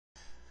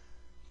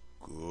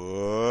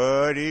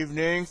Good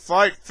evening,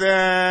 fight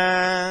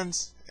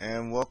fans,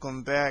 and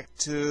welcome back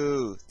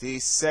to the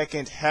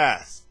second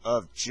half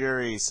of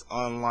Juri's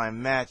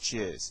online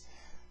matches.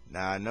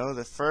 Now, I know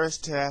the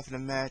first half of the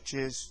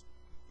matches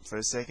for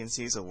the second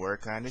season were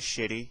kind of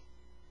shitty.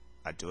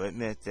 I do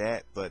admit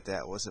that, but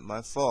that wasn't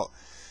my fault.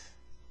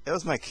 It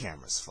was my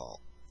camera's fault.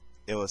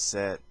 It was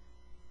set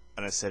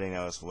on a setting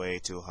that was way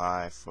too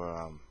high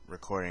for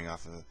recording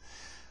off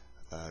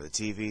of the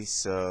TV,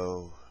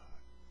 so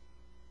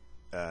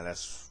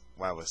that's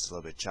why it was a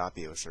little bit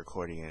choppy. It was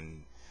recording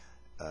in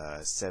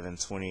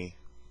 720p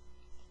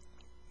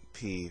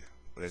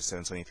with a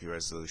 720p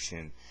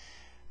resolution,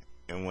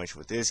 in which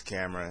with this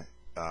camera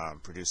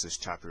produces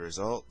choppy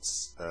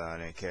results. I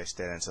didn't catch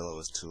that until it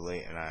was too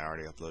late, and I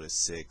already uploaded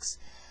 6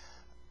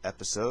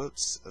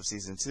 episodes of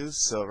season 2.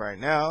 So right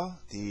now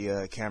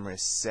the camera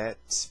is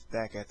set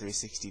back at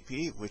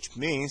 360p, which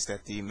means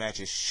that the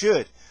matches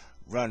should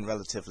run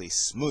relatively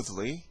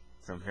smoothly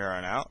from here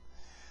on out.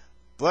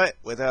 But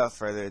without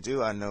further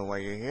ado, I know why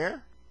you're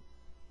here.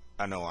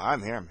 I know why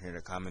I'm here. I'm here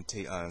to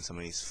commentate on some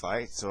of these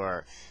fights,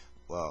 or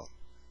well,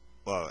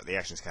 the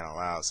action's kind of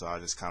loud, so I'll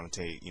just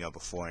commentate,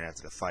 before and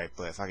after the fight.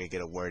 But if I could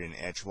get a word in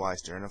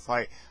edgewise during the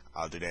fight,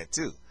 I'll do that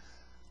too.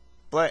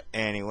 But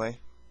anyway,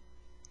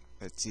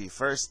 let's see.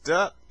 First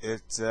up,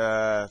 it's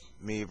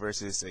me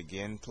versus a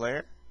Gin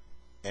player,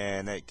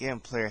 and that Gin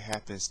player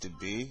happens to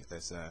be,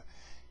 let's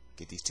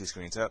get these 2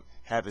 screens up,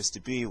 happens to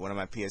be one of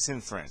my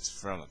PSN friends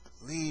from,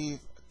 I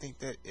think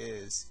that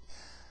is,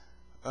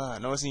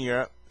 no, it's in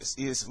Europe.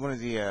 It's one of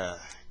the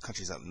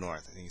countries up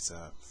north. I think it's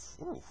I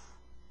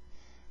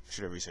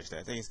should have researched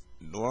that. I think it's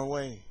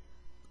Norway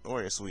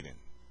or Sweden.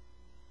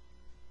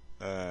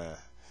 I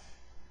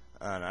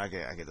don't know, I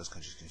get those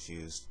countries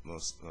confused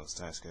most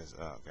times because,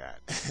 oh god.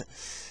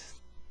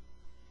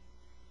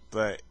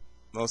 But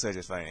most I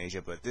just find in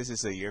Asia. But this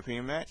is a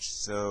European match,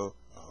 so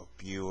I hope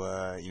you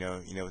you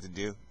know what to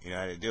do. You know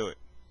how to do it.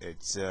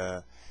 It's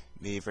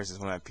me versus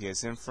one of my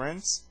PSN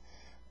friends,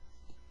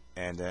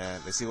 and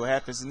let's see what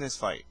happens in this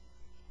fight.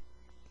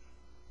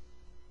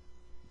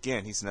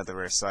 Again, he's another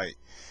rare sight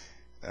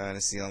to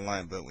see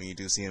online, but when you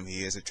do see him,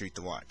 he is a treat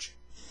to watch.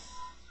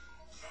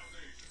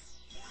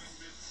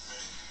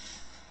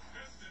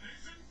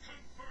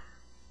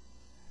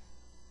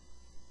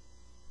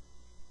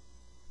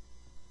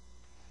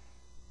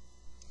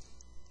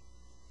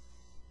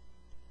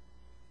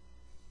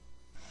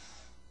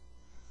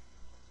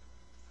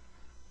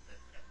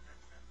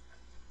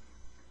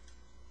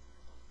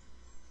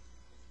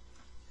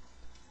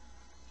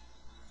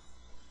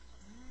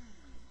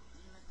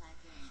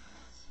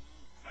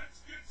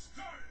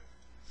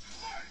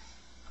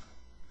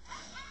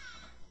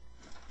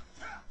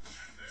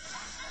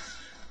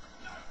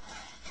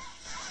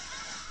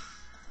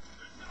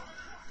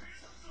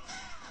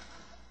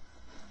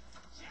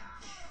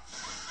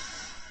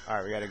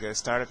 Alright, we got a good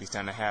startup. He's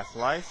down to half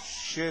life.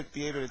 Should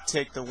be able to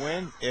take the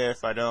win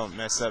if I don't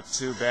mess up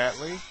too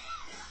badly.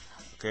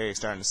 Okay, he's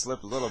starting to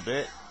slip a little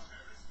bit.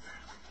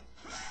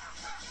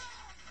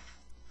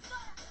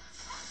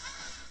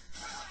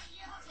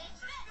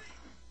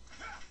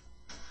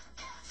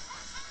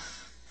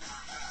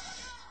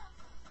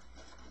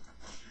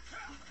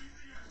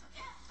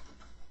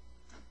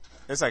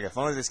 It's like if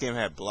only this game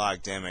had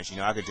block damage,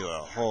 I could do a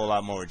whole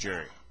lot more with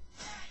Juri.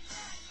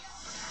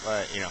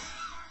 But,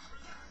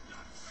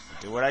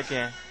 do what I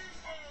can.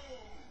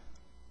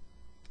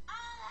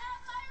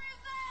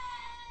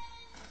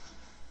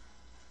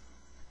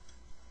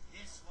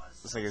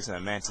 Looks like it's a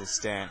Mantis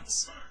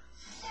stance.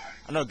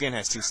 I know Gin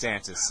has 2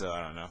 stances, so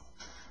I don't know.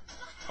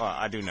 Well,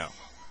 I do know.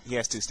 He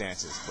has 2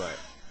 stances, but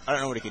I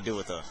don't know what he can do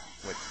with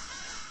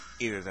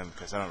either of them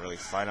because I don't really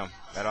fight him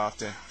that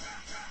often.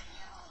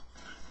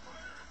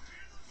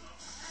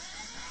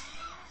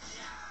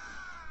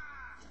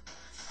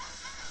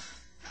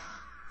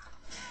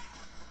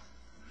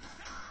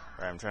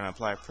 I'm trying to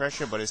apply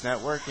pressure, but it's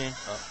not working.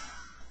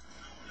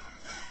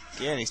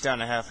 Again, he's down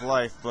to half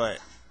life, but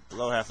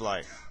below half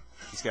life.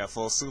 He's got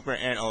full super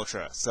and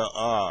ultra. So,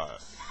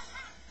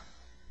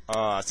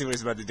 see what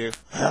he's about to do.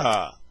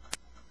 Oh,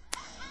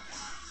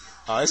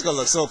 it's gonna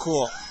look so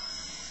cool.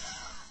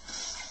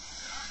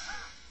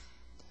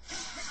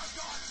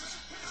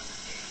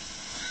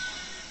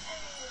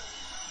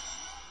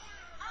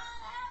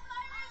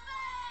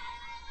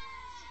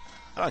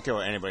 I don't care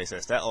what anybody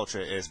says. That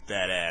ultra is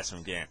badass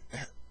from Gin.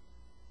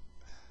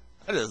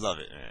 I just love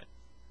it, man.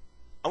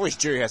 I wish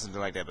Juri had something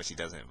like that, but she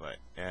doesn't. But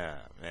yeah,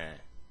 man.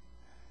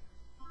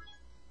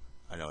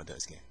 I know it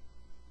does, Gin.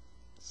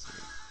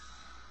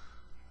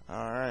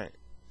 Alright.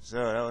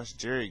 So that was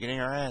Juri getting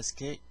her ass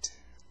kicked.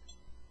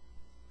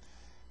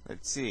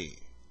 Let's see.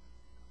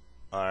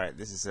 Alright,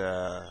 this is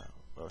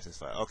what was this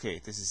fight? Okay,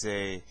 this is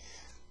a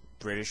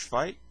British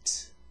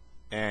fight.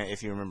 And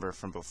if you remember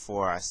from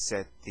before, I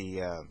set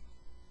the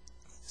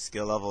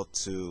skill level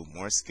to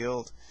more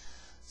skilled.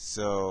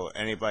 So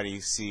anybody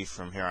you see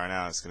from here on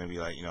out is going to be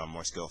like, a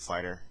more skilled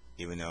fighter,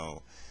 even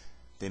though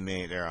they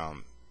made their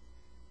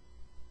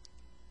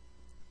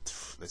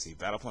let's see,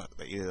 battle point.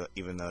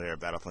 Even though their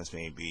battle points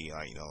may be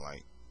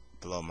like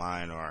below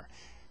mine, or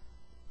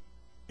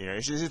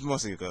it's just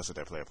mostly goes with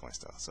their player points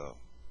though. So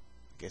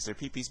I guess their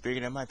PP's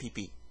bigger than my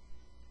PP,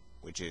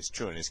 which is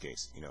true in this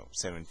case.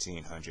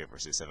 1700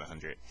 versus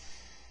 700.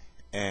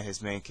 And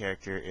his main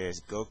character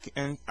is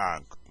Goken.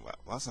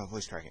 Well, it's not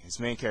voice cracking. His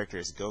main character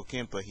is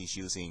Goken, but he's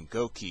using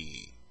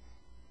Goki,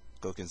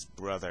 Goken's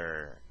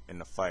brother, in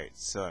the fight.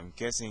 So I'm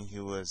guessing he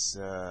was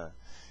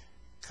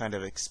kind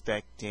of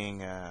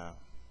expecting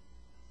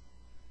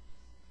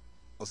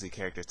mostly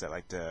characters that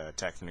like to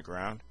attack from the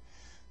ground.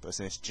 But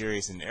since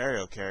Juri's an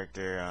aerial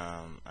character,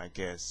 I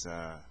guess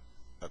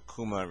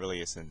Akuma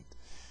really isn't.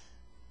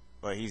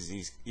 Well,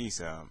 he's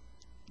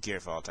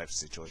geared for all types of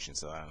situations.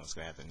 So I don't know what's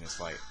gonna happen in this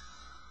fight.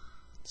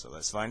 So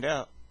let's find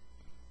out.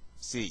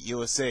 See,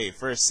 USA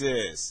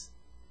versus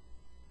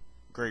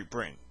Great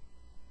Britain.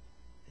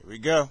 Here we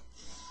go.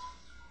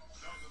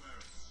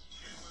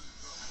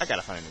 I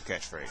gotta find a new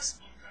catchphrase.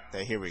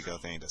 That "here we go"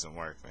 thing doesn't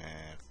work,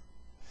 man.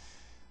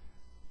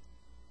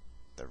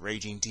 The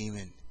Raging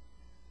Demon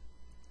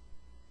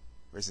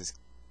versus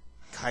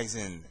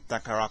Kaizen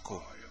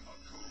Takaraku.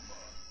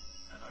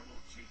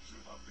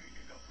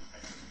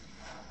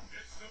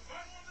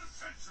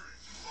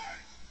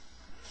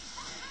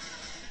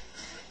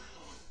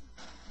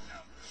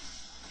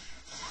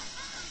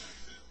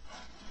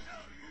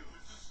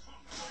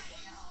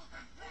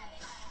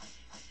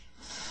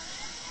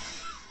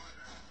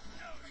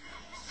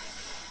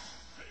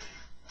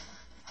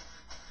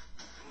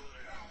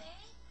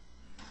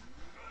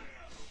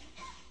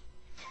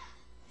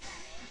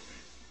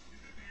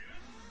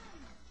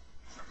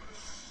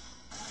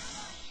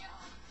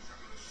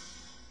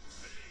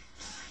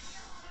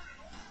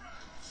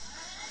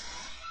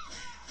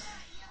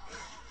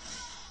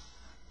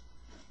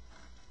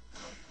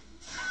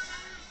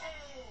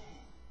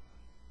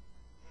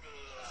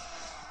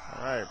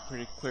 Alright,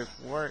 pretty quick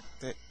work.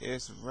 That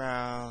is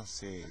round, let's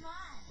see,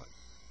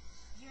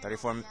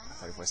 34 seconds,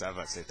 I was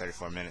about to say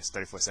 34 minutes,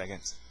 34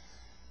 seconds.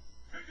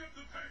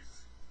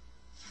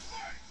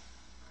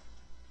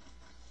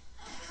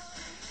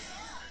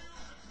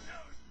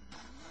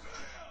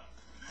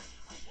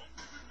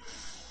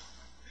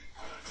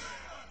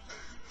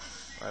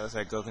 Alright, looks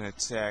like Goken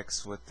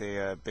attacks with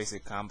the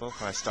basic combo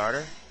for a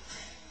starter.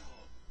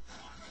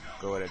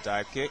 Go with a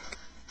dive kick.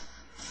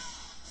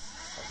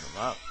 Open him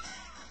up.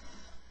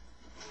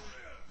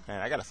 Man,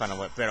 I gotta find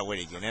a better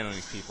way to get in on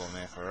these people,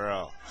 man, for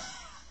real.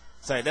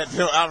 Sorry, that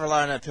pill, I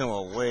rely on that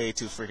pinwheel way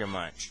too freaking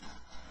much.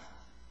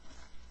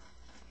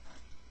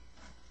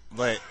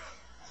 But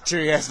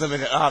Juri has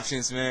limited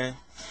options, man.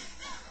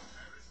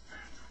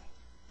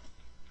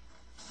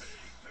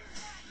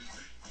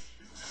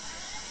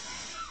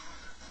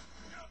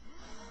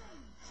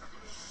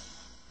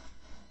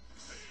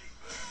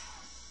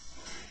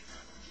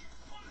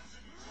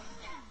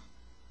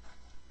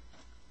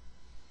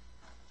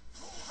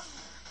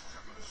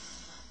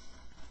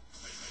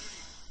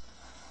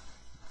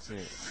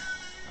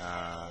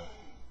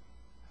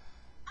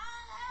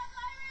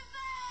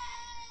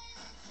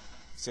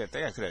 See, I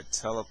think I could have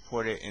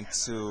teleported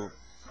into,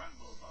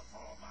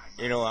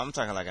 I'm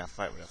talking like a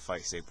fight with a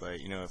fight stick, but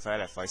if I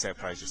had a fight stick, I'd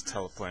probably just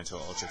teleport into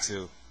an Ultra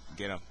 2,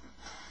 get him.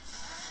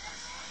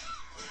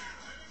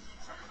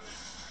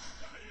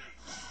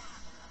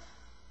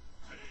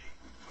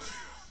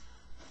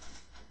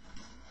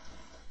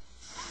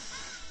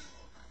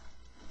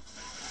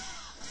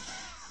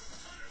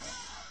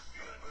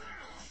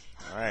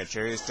 Alright,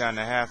 Juri's down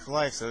to half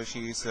life, so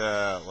she's,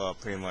 well,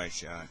 pretty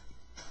much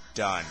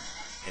done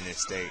in this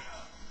state.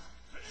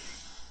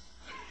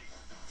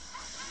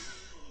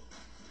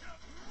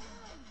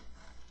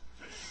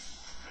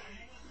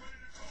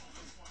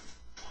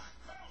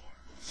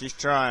 She's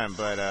trying,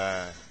 but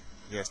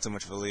he has too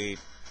much of a lead.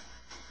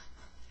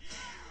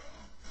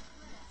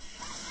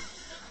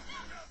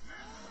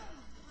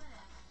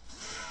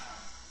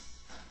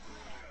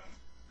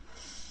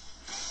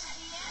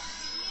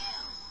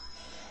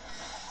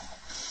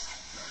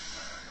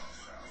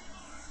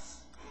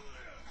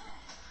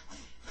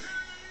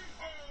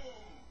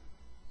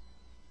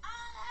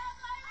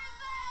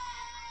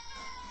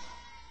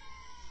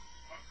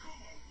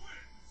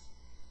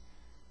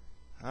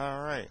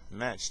 Alright,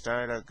 match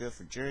started out good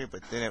for Juri,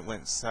 but then it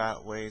went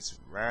sideways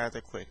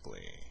rather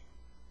quickly.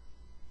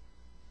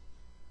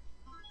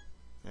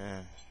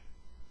 Yeah.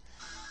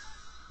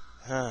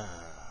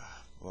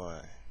 Boy.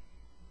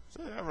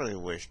 So I really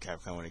wish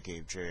Capcom would have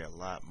gave Juri a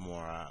lot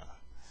more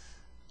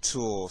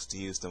tools to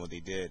use than what they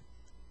did.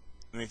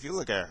 I mean, if you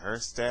look at her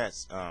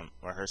stats,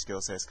 or her skill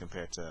sets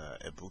compared to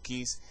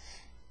Ibuki's,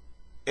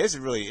 it's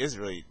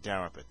really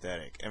downright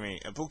pathetic. I mean,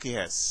 Ibuki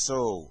has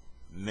so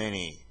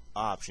many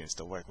options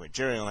to work with.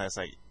 Juri only has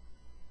like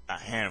a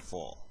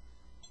handful,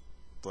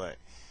 but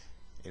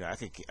I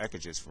could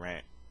just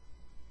rant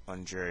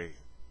on Juri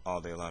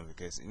all day long,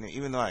 because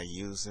even though I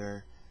use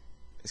her,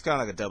 it's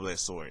kind of like a double-edged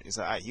sword. It's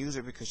like I use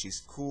her because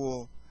she's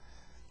cool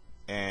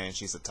and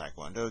she's a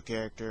Taekwondo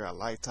character. I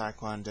like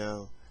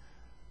Taekwondo,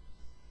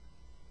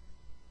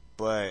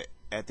 but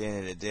at the end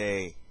of the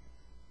day,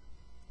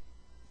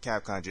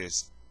 Capcom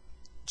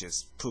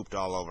just pooped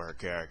all over her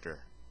character.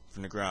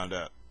 from the ground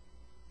up.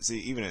 See,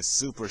 even in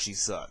Super, she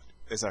sucked.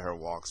 It's like her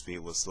walk speed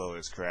was slow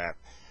as crap.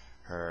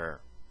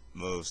 Her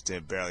moves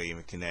did barely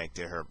even connect.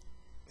 Her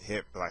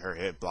hit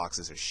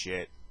boxes are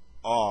shit.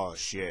 Oh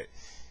shit.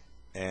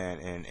 And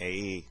in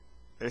AE,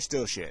 they're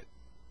still shit.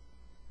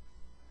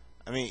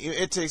 I mean,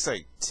 it takes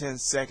like 10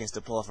 seconds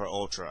to pull off her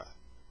Ultra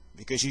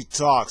because she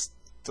talks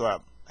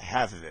throughout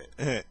half of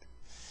it.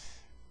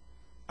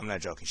 I'm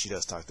not joking. She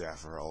does talk throughout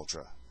her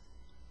Ultra,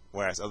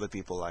 whereas other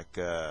people like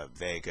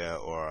Vega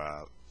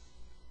or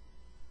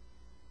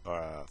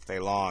Fei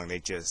Long, they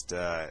just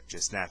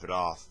snap it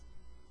off,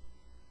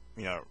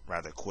 you know,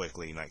 rather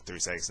quickly, like 3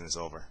 seconds and it's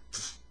over.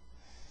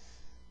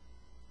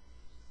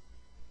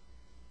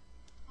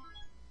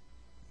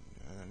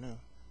 I don't know.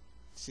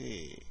 Let's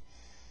see,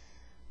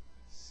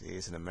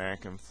 it's an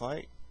American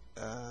fight.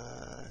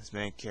 His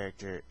main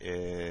character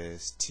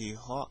is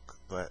T-Hawk,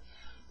 but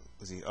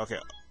was he okay?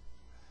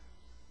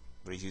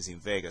 But he's using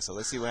Vega, so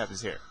let's see what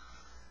happens here.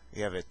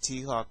 We have a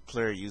T-Hawk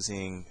player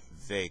using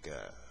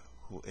Vega,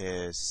 who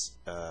is,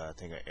 I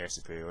think, an air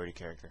superiority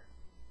character.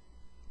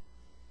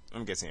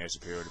 I'm guessing air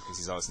superiority because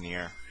he's always in the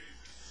air.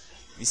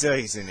 He said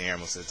he's in the air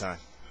most of the time.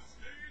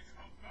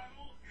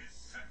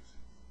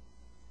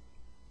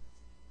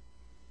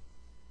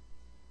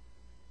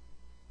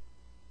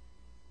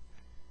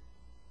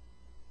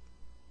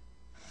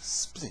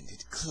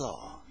 Splendid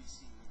claw.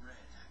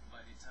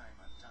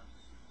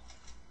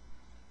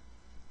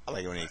 I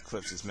like it when he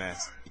equips his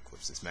mask.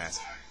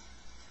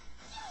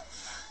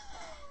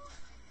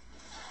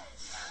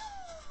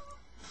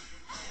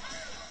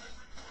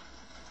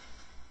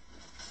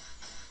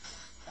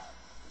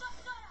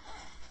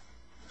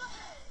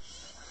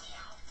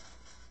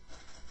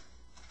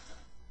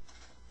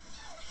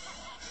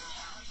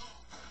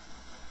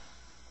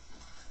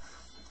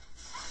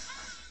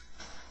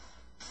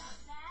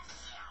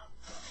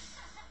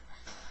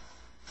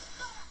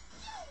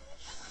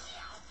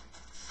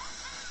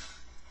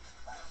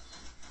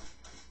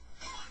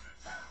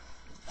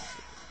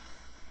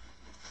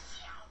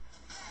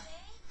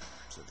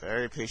 It's a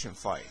very patient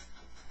fight.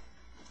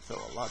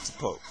 Filled with lots of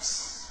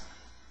pokes.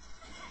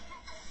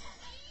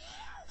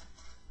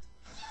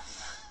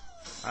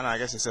 I don't know, I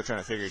guess they're still trying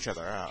to figure each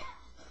other out.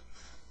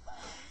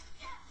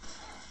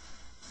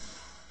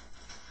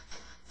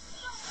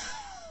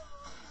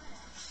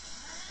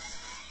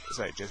 It's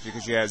like, just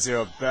because you have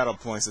 0 battle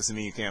points doesn't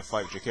mean you can't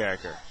fight with your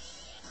character.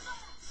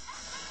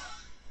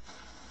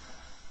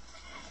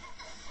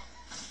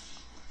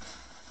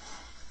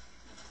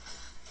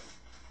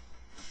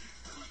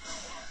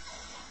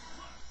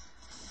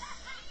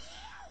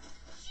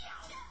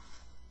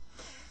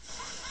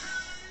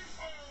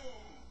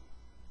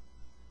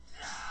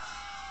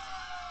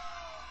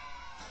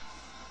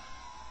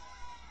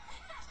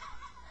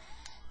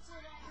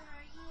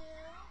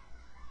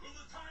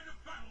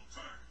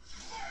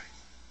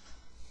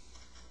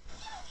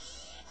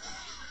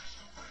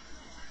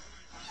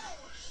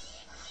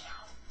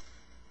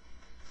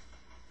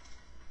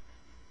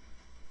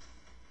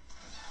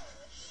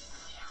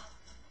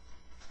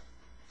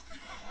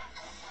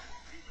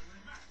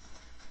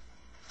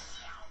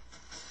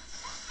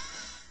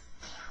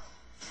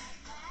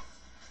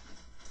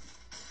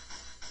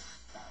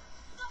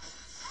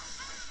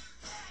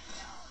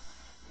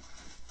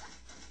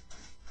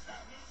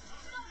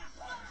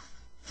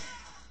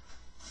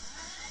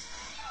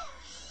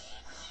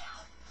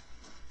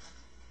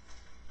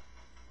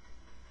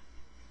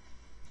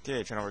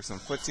 Okay, trying to work some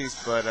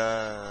footsies, but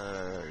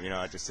you know,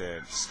 I just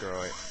said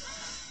screw it.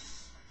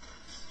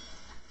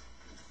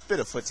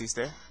 Bit of footsies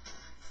there.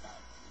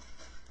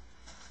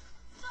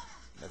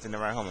 Nothing to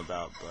write home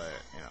about, but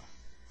you know.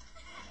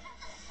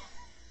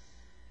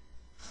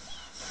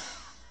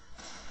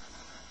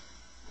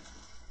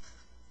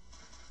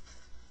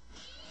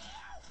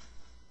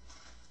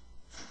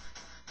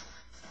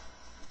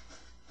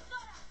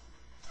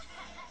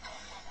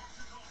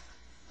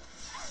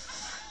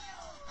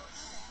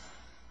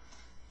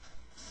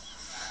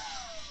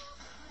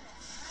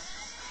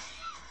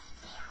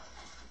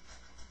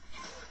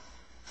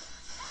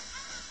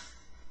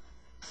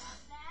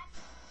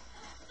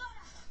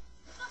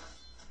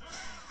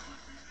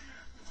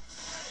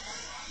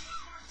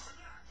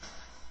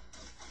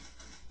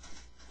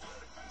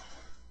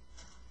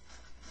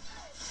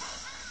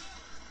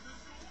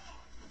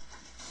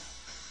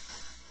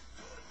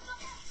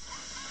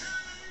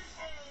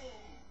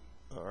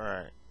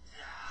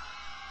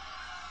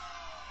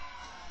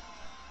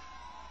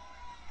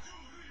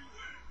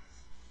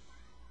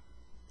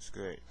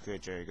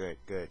 Good, Juri,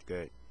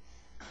 good.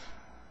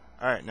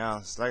 Alright, now,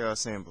 it's like I was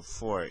saying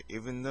before,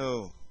 even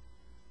though,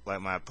 like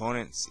my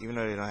opponents, even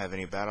though they don't have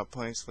any battle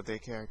points with their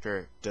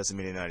character, doesn't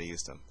mean they know how to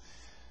use them.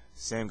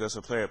 Same goes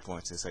for player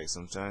points. It's like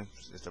sometimes,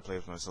 if the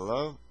player points are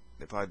low,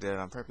 they probably did it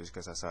on purpose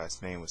because I saw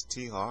his name was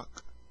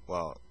T-Hawk.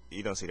 Well,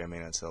 you don't see their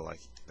main until, like,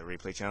 the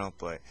replay channel,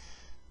 but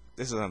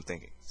this is what I'm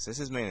thinking. Since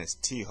his main is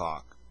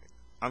T-Hawk,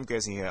 I'm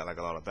guessing he had, like,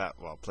 a lot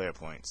of player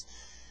points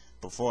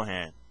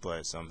beforehand,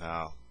 but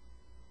somehow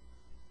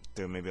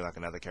through maybe like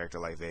another character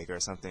like Vega or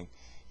something,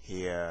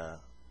 he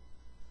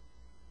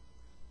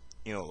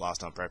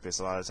lost on purpose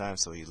a lot of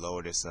times, so he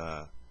lowered his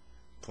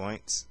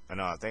points.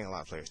 I think a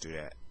lot of players do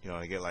that.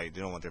 They get they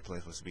don't want their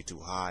points to be too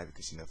high,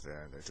 because if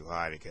they're too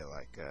high, they get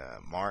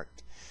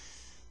marked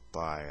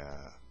by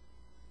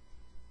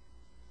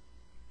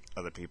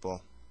other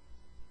people.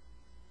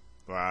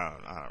 Well, I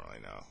don't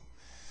really know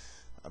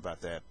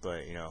about that,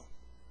 but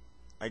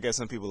I guess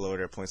some people lower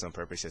their points on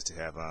purpose just to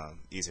have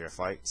easier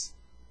fights,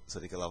 so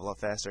they can level up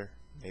faster.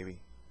 Maybe.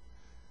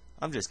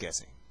 I'm just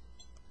guessing.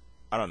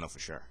 I don't know for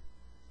sure.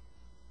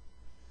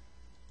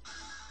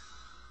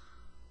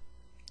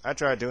 I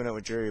tried doing it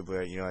with Juri,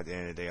 but at the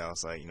end of the day, I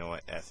was like, you know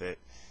what, F it.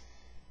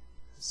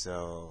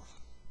 So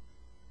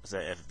I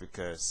said F it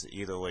because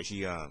either way,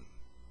 she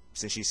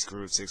since she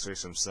screwed 6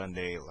 ways from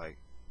Sunday,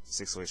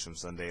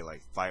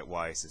 fight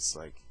wise, it's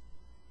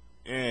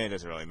it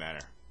doesn't really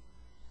matter.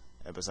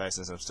 And besides,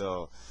 since I'm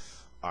still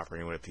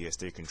operating with a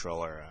PS3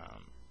 controller,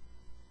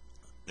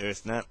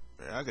 there's a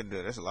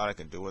lot I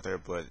can do with her,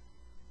 but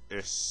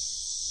there's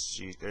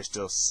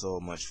still so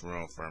much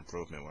room for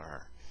improvement with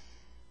her.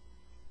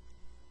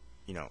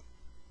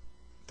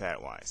 Pad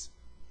wise.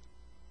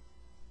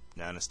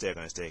 Now on the stick,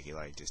 you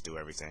just do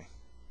everything.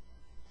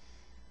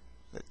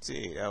 Let's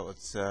see, that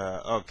was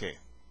okay.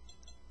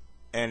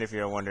 And if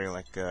you're wondering,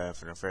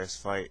 for the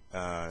first fight,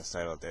 it's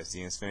titled as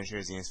Zen's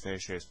finisher. Zen's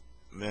finisher is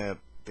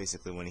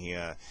basically when he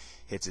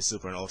hits his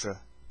super and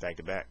ultra back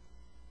to back.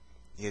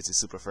 He hits his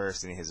super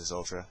first, then he hits his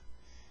ultra,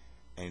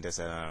 and he does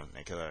that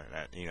killer,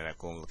 that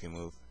cool looking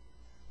move.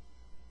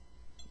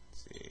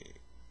 Let's see,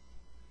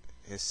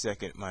 his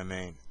second, my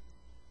main.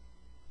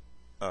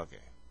 Okay,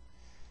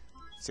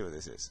 let's see what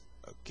this is.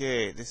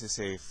 Okay, this is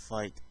a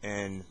fight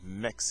in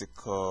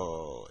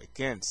Mexico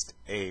against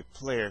a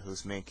player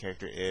whose main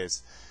character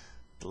is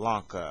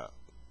Blanca,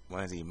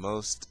 one of the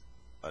most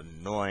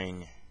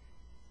annoying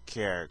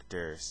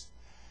characters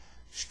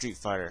Street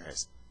Fighter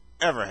has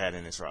ever had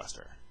in its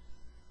roster.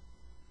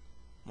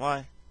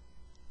 Why?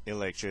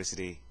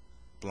 Electricity,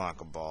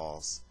 Blanca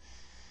balls,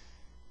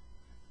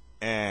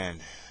 and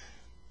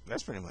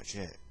that's pretty much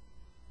it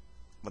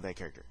with that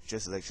character.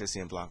 Just electricity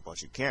and Blanca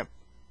balls.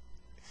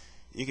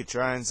 You could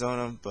try and zone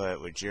them,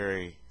 but with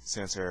Juri,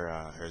 since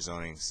her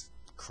zoning's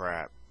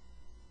crap,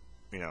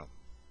 you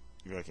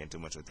really can't do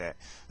much with that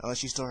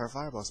unless you store her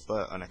fireballs.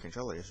 But on a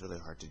controller, it's really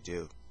hard to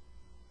do.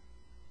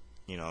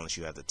 Unless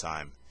you have the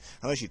time,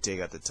 unless you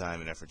take out the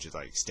time and effort to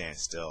stand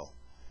still.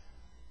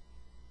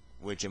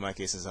 Which in my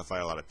case, since I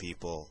fight a lot of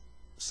people,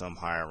 some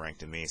higher ranked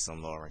than me,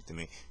 some lower ranked than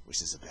me,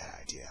 which is a bad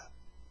idea.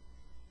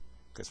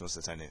 Because most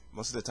of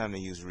the time they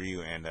use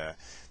Ryu and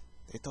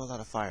they throw a lot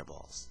of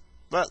fireballs.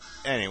 But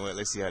anyway,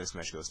 let's see how this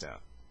match goes down.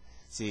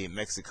 See,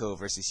 Mexico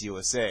versus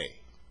USA.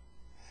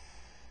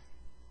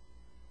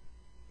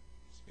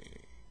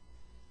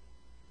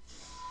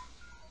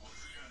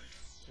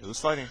 Who's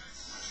fighting?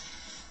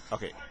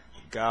 Okay,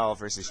 Gal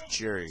versus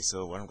Juri.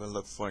 So what I'm going to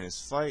look for in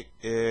this fight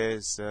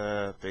is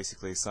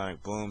basically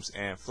sonic booms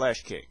and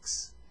flash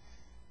kicks.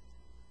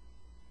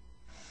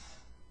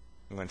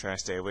 I'm going to try and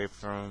stay away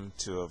from him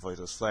to avoid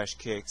those flash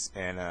kicks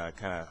and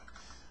kind of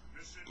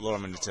lure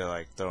him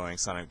into throwing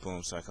sonic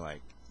booms so I can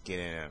get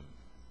in him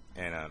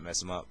and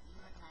mess him up.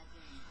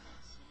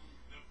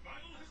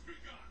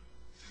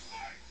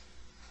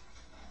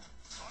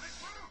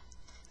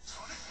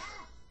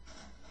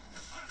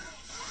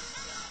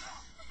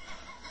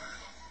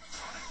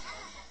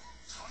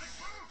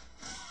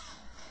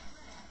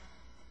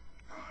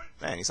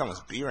 Man, he's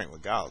almost B-rank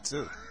with Gal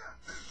too.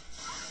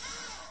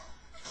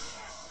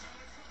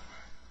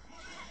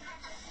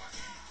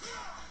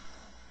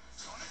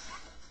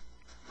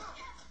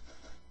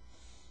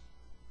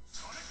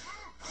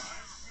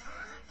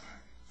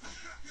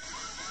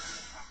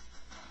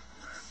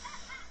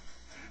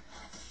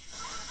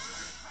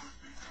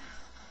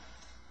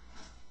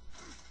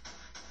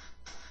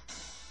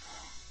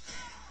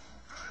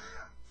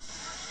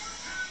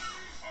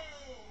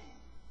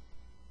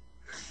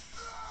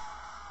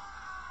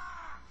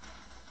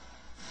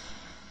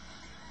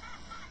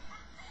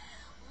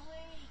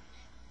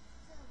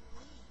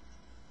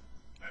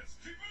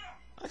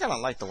 I kind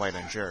of like the white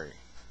on Juri.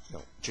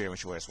 Juri when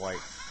she wears white.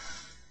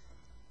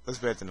 Looks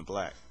better than the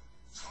black.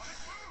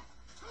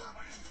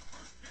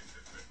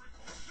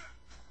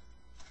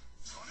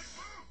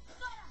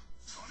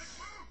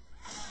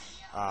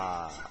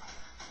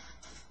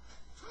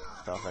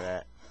 Fell for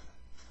that.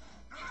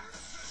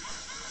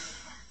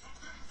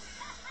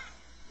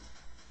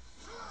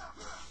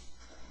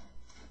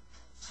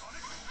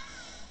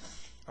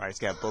 Alright, he's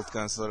got both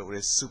guns loaded with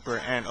his super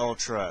and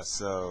ultra,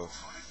 so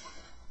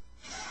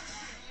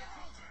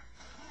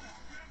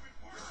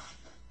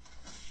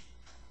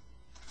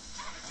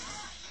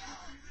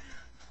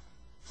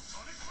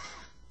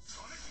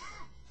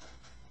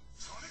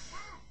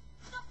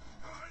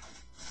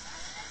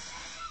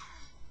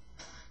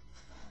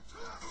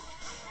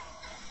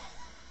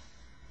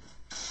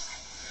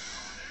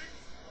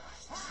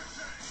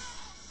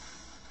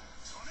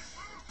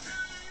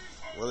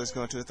will this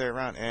go into the third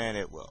round? And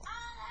it will.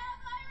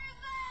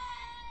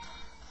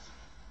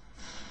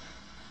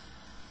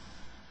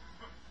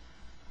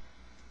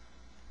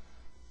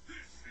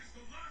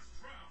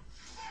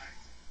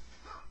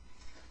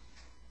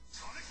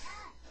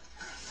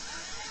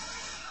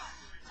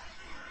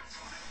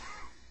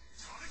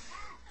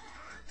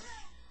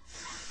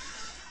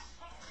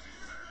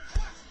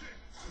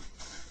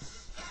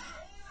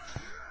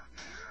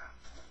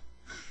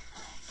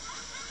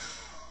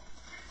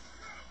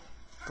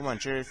 Come on,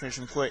 Juri, finish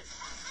him quick.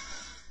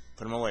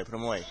 Put him away, put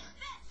him away.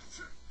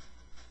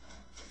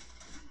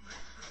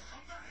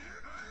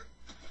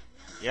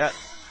 Yep.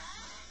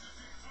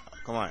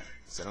 Come on.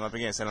 Set him up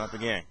again, set him up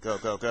again. Go,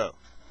 go, go.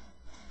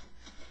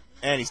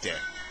 And he's dead.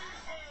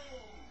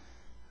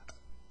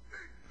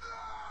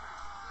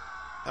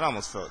 That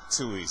almost felt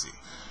too easy.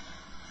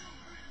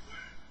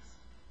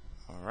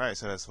 Alright,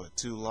 so that's what,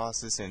 2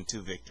 losses and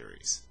 2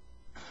 victories.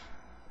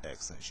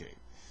 Excellent shape.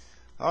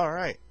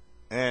 Alright,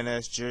 and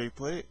as Juri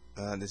put it,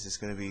 this is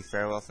going to be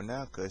farewell for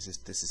now, because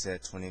this is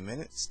at 20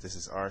 minutes. This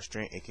is R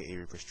Strain, aka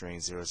Reaper Strain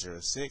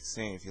 006,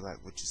 saying if you like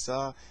what you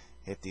saw,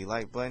 hit the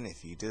like button.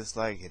 If you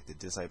dislike, hit the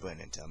dislike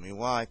button and tell me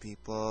why,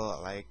 people.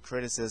 I like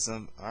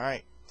criticism.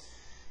 Alright,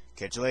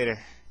 catch you later.